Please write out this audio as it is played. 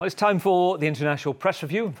Well, it's time for the International Press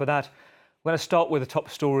Review. And for that, we're going to start with the top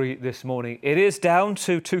story this morning. It is down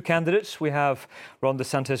to two candidates. We have Ron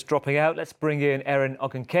DeSantis dropping out. Let's bring in Erin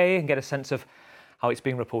Ogunkeye and get a sense of how it's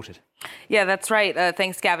being reported. Yeah, that's right.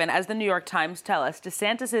 Thanks, Gavin. As the New York Times tell us,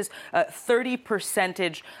 DeSantis' 30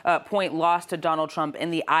 percentage point loss to Donald Trump in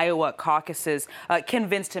the Iowa caucuses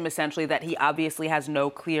convinced him essentially that he obviously has no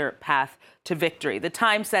clear path to victory. The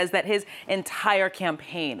Times says that his entire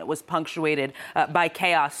campaign was punctuated by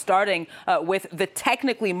chaos, starting with the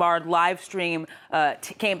technically marred live stream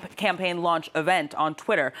campaign launch event on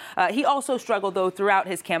Twitter. He also struggled, though, throughout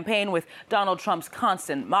his campaign with Donald Trump's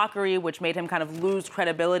constant mockery, which made him kind of lose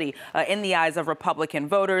credibility in the eyes of Republican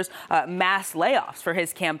voters, mass layoffs for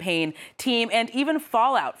his campaign team, and even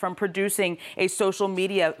fallout from producing a social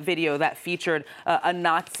media video that featured a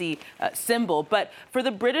Nazi symbol. But for the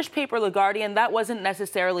British paper Le Guardian, that wasn't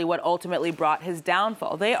necessarily what ultimately brought his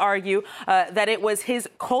downfall. They argue that it was his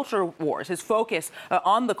culture wars, his focus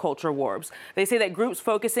on the culture wars. They say that groups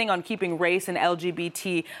focusing on keeping race and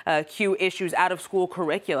LGBTQ issues out of school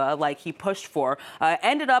curricula, like he pushed for,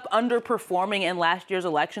 ended up underperforming in last year's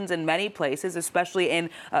elections in many places, especially in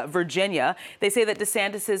Virginia. They say that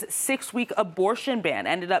DeSantis' 6-week abortion ban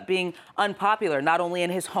ended up being unpopular, not only in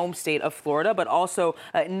his home state of Florida, but also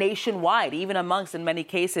nationwide, even amongst, in many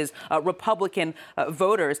cases, Republican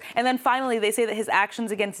voters. And then finally, they say that his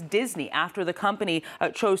actions against Disney after the company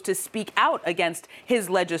chose to speak out against his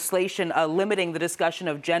legislation limiting the discussion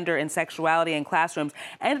of gender and sexuality in classrooms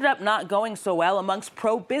ended up not going so well amongst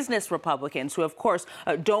pro-business Republicans who, of course,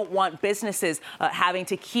 don't want businesses having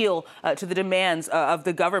to keel to the demands of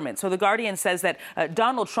the government. So The Guardian says that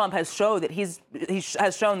Donald Trump has shown that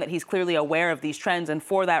he's clearly aware of these trends, and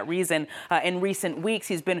for that reason, in recent weeks,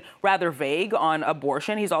 he's been rather vague on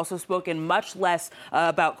abortion. He's also spoken much less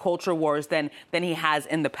about culture wars than he has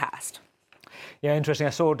in the past. Yeah, interesting. I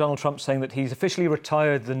saw Donald Trump saying that he's officially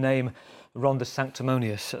retired the name Ron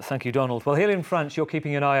DeSanctimonious. Thank you, Donald. Well, here in France, you're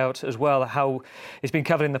keeping an eye out as well, how it's been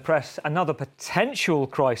covered in the press. Another potential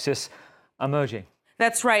crisis emerging.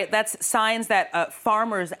 That's right. That's signs that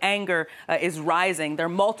farmers' anger is rising. They're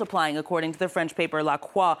multiplying, according to the French paper La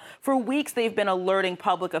Croix. For weeks, they've been alerting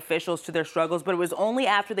public officials to their struggles, but it was only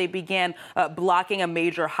after they began blocking a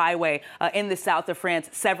major highway in the south of France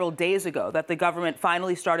several days ago that the government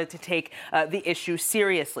finally started to take the issue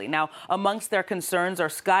seriously. Now, amongst their concerns are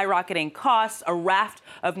skyrocketing costs, a raft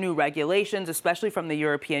of new regulations, especially from the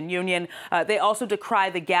European Union. They also decry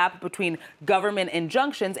the gap between government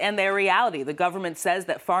injunctions and their reality. The government says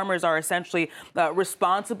that farmers are essentially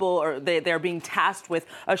responsible, or they're being tasked with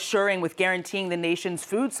guaranteeing the nation's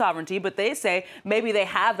food sovereignty. But they say maybe they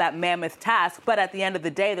have that mammoth task, but at the end of the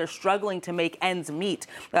day, they're struggling to make ends meet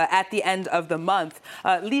at the end of the month.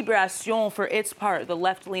 Libération, for its part, the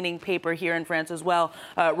left-leaning paper here in France as well,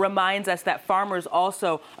 reminds us that farmers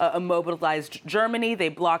also immobilized Germany. They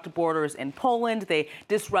blocked borders in Poland. They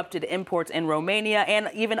disrupted imports in Romania and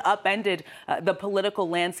even upended the political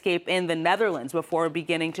landscape in the Netherlands before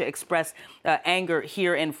beginning to express anger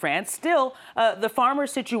here in France. Still, the farmer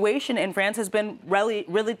situation in France has been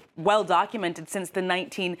really well documented since the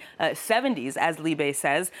 1970s, as Libé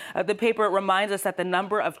says. The paper reminds us that the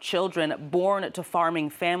number of children born to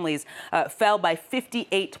farming families fell by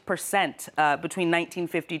 58% between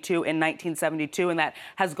 1952 and 1972, and that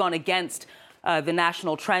has gone against the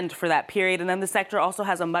national trend for that period. And then the sector also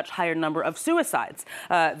has a much higher number of suicides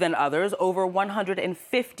than others. Over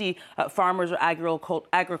 150 farmers or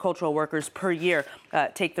agricultural workers per year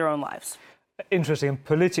take their own lives. Interesting. And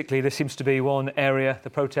politically, this seems to be one area,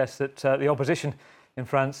 the protests, that the opposition in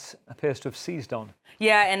France appears to have seized on.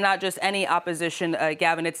 Yeah, and not just any opposition,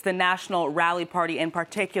 Gavin. It's the National Rally Party in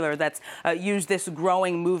particular that's used this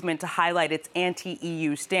growing movement to highlight its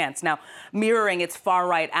anti-EU stance. Now, mirroring its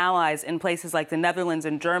far-right allies in places like the Netherlands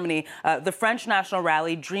and Germany, the French National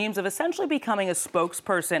Rally dreams of essentially becoming a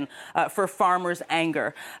spokesperson for farmers'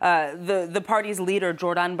 anger. The party's leader,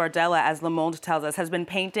 Jordan Bardella, as Le Monde tells us, has been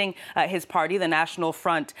painting his party, the National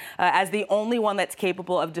Front, as the only one that's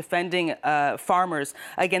capable of defending farmers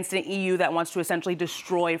against an EU that wants to essentially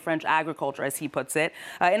destroy French agriculture, as he puts it.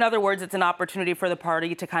 In other words, it's an opportunity for the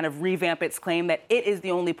party to kind of revamp its claim that it is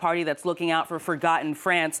the only party that's looking out for forgotten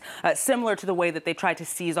France, similar to the way that they tried to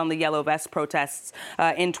seize on the Yellow Vest protests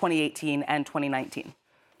in 2018 and 2019.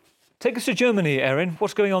 Take us to Germany, Erin.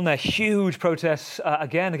 What's going on there? Huge protests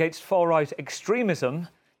again against far-right extremism.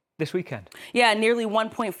 this weekend. Yeah, nearly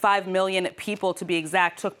 1.5 million people, to be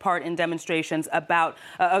exact, took part in demonstrations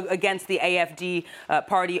against the AfD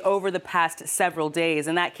party over the past several days.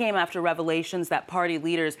 And that came after revelations that party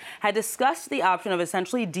leaders had discussed the option of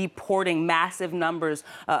essentially deporting massive numbers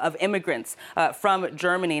of immigrants from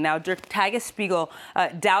Germany. Now, Der Tagesspiegel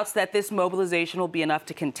doubts that this mobilization will be enough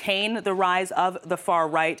to contain the rise of the far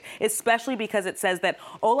right, especially because it says that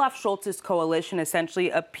Olaf Scholz's coalition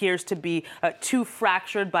essentially appears to be too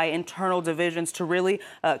fractured by internal divisions to really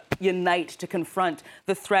unite to confront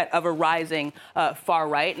the threat of a rising far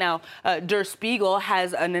right. Now, Der Spiegel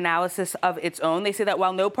has an analysis of its own. They say that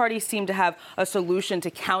while no party seemed to have a solution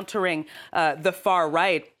to countering the far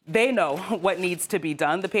right, they know what needs to be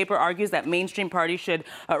done. The paper argues that mainstream parties should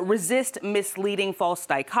resist misleading false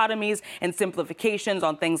dichotomies and simplifications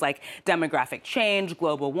on things like demographic change,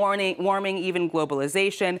 global warming, even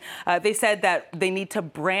globalization. They said that they need to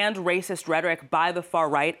brand racist rhetoric by the far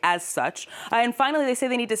right as such. And finally, they say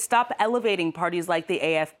they need to stop elevating parties like the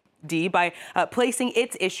AfD by placing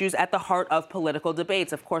its issues at the heart of political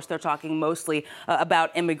debates. Of course, they're talking mostly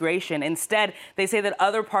about immigration. Instead, they say that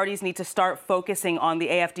other parties need to start focusing on the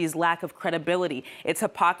AfD's lack of credibility, its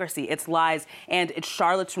hypocrisy, its lies, and its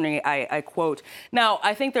charlatanry, I quote. Now,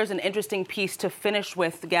 I think there's an interesting piece to finish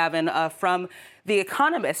with, Gavin, from The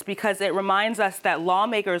Economist, because it reminds us that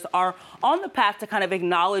lawmakers are on the path to kind of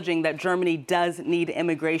acknowledging that Germany does need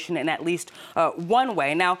immigration in at least one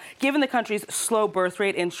way. Now, given the country's slow birth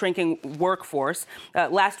rate and shrinking workforce,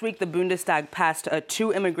 last week the Bundestag passed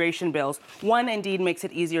 2 immigration bills. One indeed makes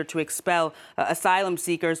it easier to expel asylum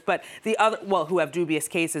seekers, but the other, well, who have dubious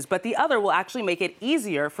cases, but the other will actually make it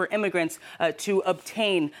easier for immigrants to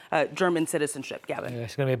obtain German citizenship. Gavin. Yeah,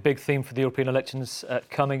 it's going to be a big theme for the European elections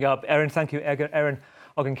coming up. Erin, thank you. Erin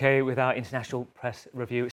Ogunkeye with our international press review.